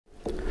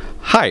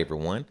Hi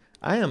everyone,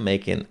 I am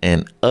making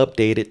an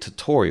updated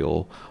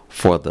tutorial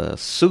for the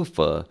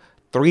SUFA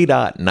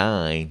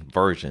 3.9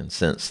 version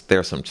since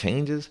there's some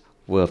changes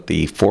with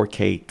the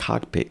 4K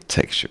cockpit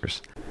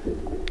textures.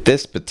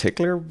 This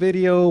particular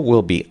video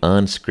will be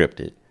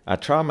unscripted. I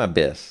try my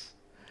best.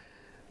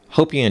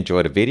 Hope you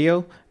enjoy the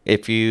video.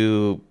 If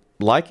you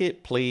like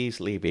it, please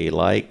leave a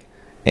like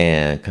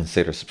and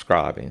consider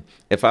subscribing.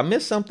 If I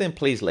missed something,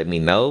 please let me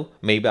know.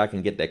 Maybe I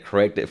can get that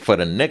corrected for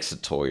the next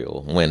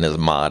tutorial when this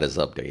mod is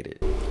updated.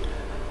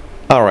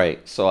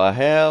 Alright, so I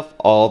have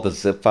all the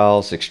zip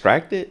files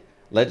extracted.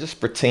 Let's just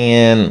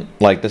pretend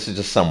like this is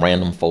just some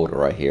random folder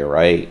right here,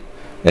 right?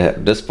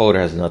 This folder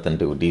has nothing to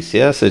do with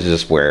DCS. It's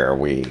just where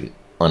we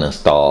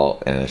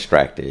uninstalled and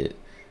extracted.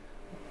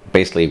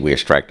 Basically, we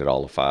extracted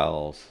all the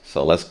files.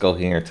 So let's go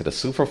here into the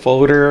SUFA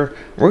folder.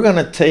 We're going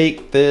to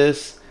take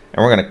this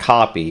and we're going to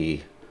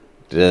copy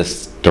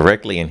this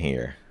directly in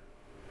here.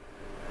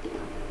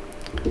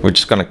 We're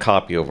just going to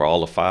copy over all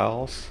the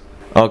files.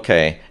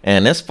 Okay,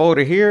 and this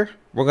folder here,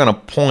 we're going to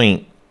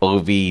point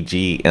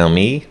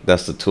OVGME.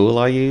 That's the tool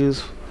I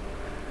use.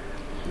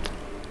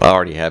 I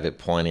already have it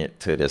pointed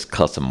to this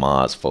custom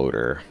mods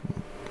folder,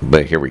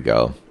 but here we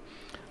go.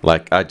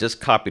 Like, I just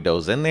copied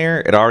those in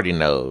there. It already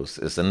knows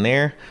it's in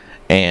there.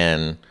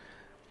 And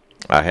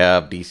I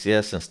have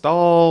DCS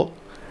installed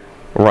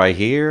right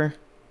here.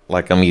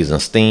 Like I'm using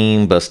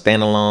Steam, but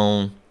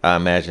standalone. I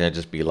imagine it'd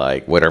just be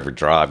like whatever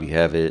drive you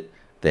have it,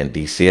 then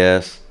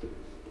DCS.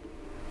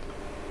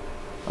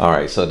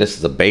 Alright, so this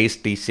is the base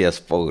DCS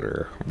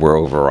folder we're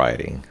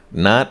overwriting,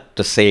 not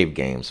the save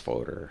games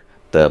folder,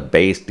 the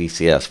base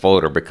DCS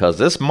folder, because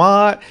this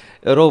mod,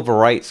 it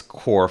overwrites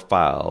core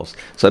files.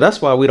 So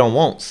that's why we don't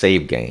want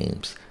save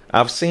games.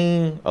 I've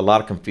seen a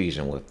lot of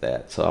confusion with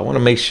that, so I want to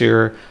make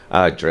sure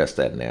I address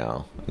that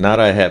now. Now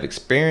that I have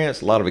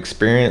experience, a lot of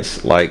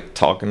experience, like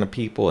talking to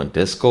people in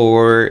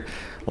Discord,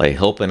 like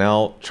helping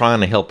out,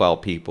 trying to help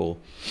out people.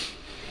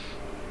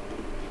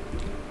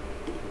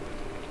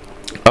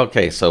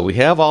 Okay, so we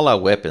have all our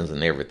weapons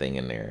and everything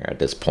in there at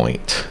this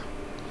point.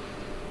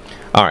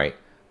 All right,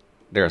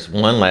 there's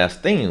one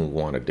last thing we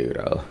want to do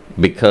though,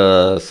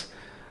 because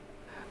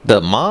the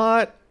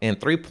mod in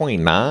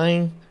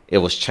 3.9, it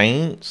was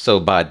changed. So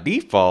by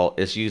default,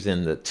 it's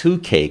using the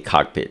 2K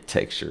cockpit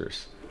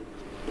textures.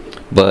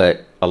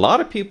 But a lot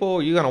of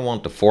people, you're going to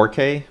want the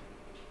 4K.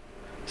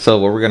 So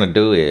what we're going to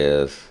do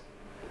is,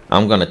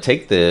 I'm going to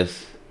take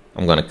this,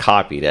 I'm going to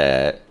copy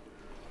that,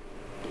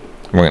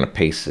 we're going to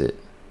paste it.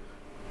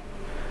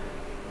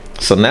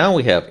 So now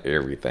we have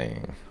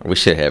everything. We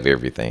should have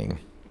everything.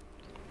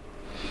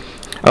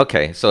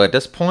 Okay, so at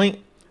this point,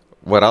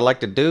 what I like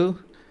to do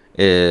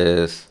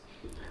is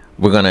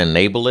we're going to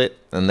enable it.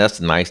 And that's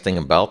the nice thing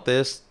about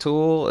this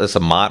tool. It's a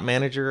mod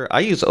manager.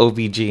 I use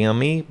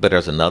OVGME, but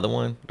there's another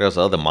one. There's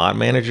other mod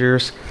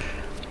managers.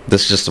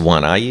 This is just the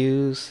one I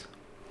use.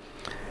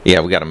 Yeah,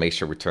 we got to make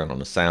sure we turn on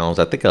the sounds.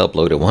 I think I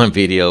uploaded one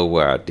video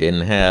where I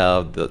didn't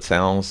have the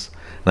sounds.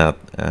 Now,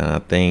 I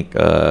think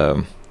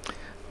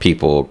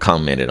people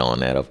commented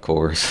on that, of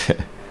course.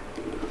 And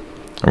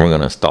we're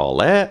going to install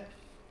that.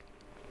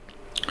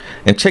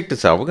 And check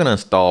this out. We're going to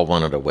install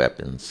one of the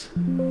weapons.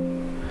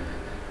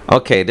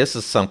 Okay, this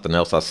is something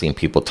else I've seen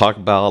people talk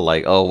about,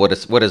 like, oh, what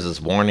is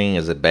this warning?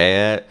 Is it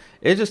bad?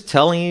 It's just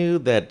telling you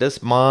that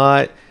this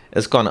mod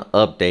is going to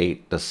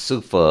update the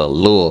SUFA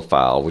Lua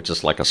file, which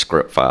is like a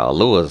script file.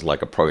 Lua is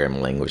like a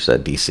programming language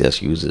that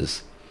DCS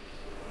uses.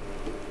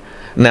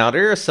 Now,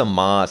 there are some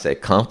mods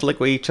that conflict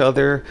with each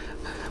other.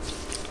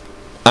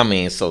 I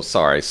mean, so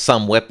sorry,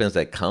 some weapons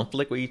that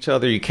conflict with each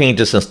other. You can't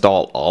just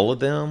install all of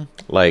them.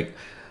 Like,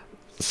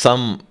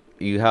 some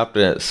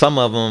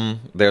of them,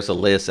 there's a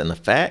list in the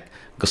fact.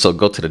 So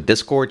go to the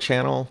Discord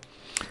channel.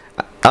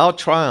 I'll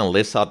try and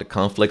list out the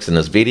conflicts in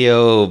this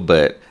video,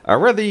 but I'd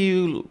rather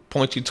you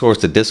point you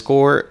towards the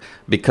Discord,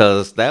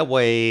 because that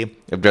way,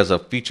 if there's a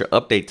future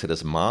update to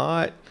this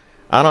mod,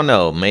 I don't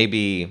know,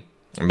 maybe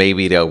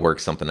they'll work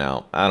something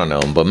out. I don't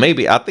know, but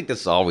maybe, I think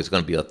this is always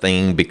going to be a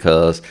thing,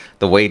 because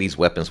the way these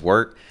weapons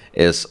work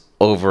is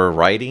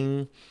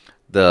overwriting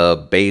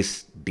the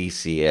base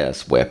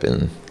DCS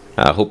weapon.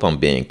 I hope I'm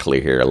being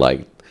clear here.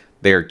 Like,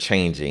 they're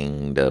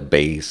changing the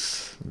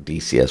base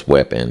DCS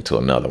weapon to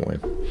another one.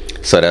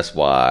 So that's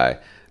why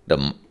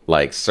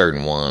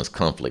certain ones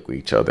conflict with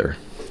each other.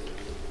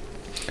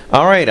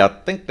 All right, I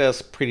think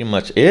that's pretty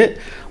much it.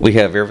 We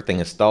have everything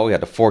installed. We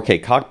have the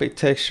 4K cockpit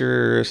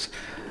textures,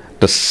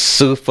 the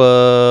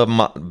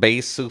SUFA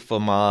base SUFA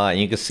mod,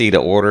 and you can see the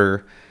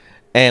order.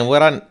 And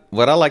what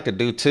I like to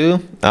do too,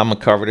 I'm gonna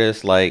cover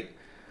this like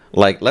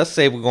let's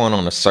say we're going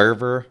on a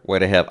server where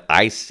they have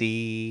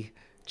IC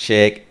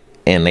check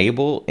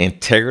enable,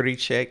 integrity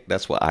check.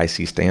 That's what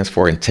IC stands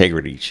for,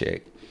 integrity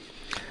check.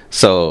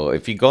 So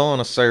if you go on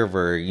a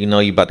server, you know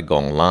you're about to go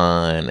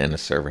online and the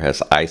server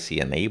has IC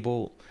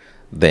enabled,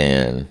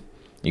 then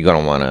you're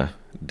gonna want to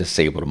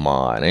disable the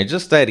mod. And it's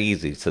just that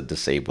easy to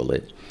disable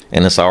it,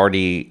 and it's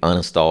already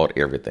uninstalled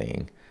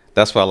everything.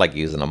 That's why I like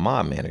using a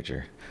mod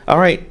manager. All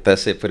right,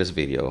 that's it for this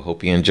video.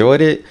 Hope you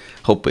enjoyed it.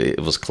 Hope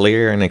it was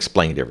clear and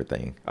explained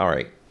everything. All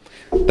right,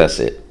 That's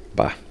it.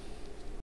 Bye.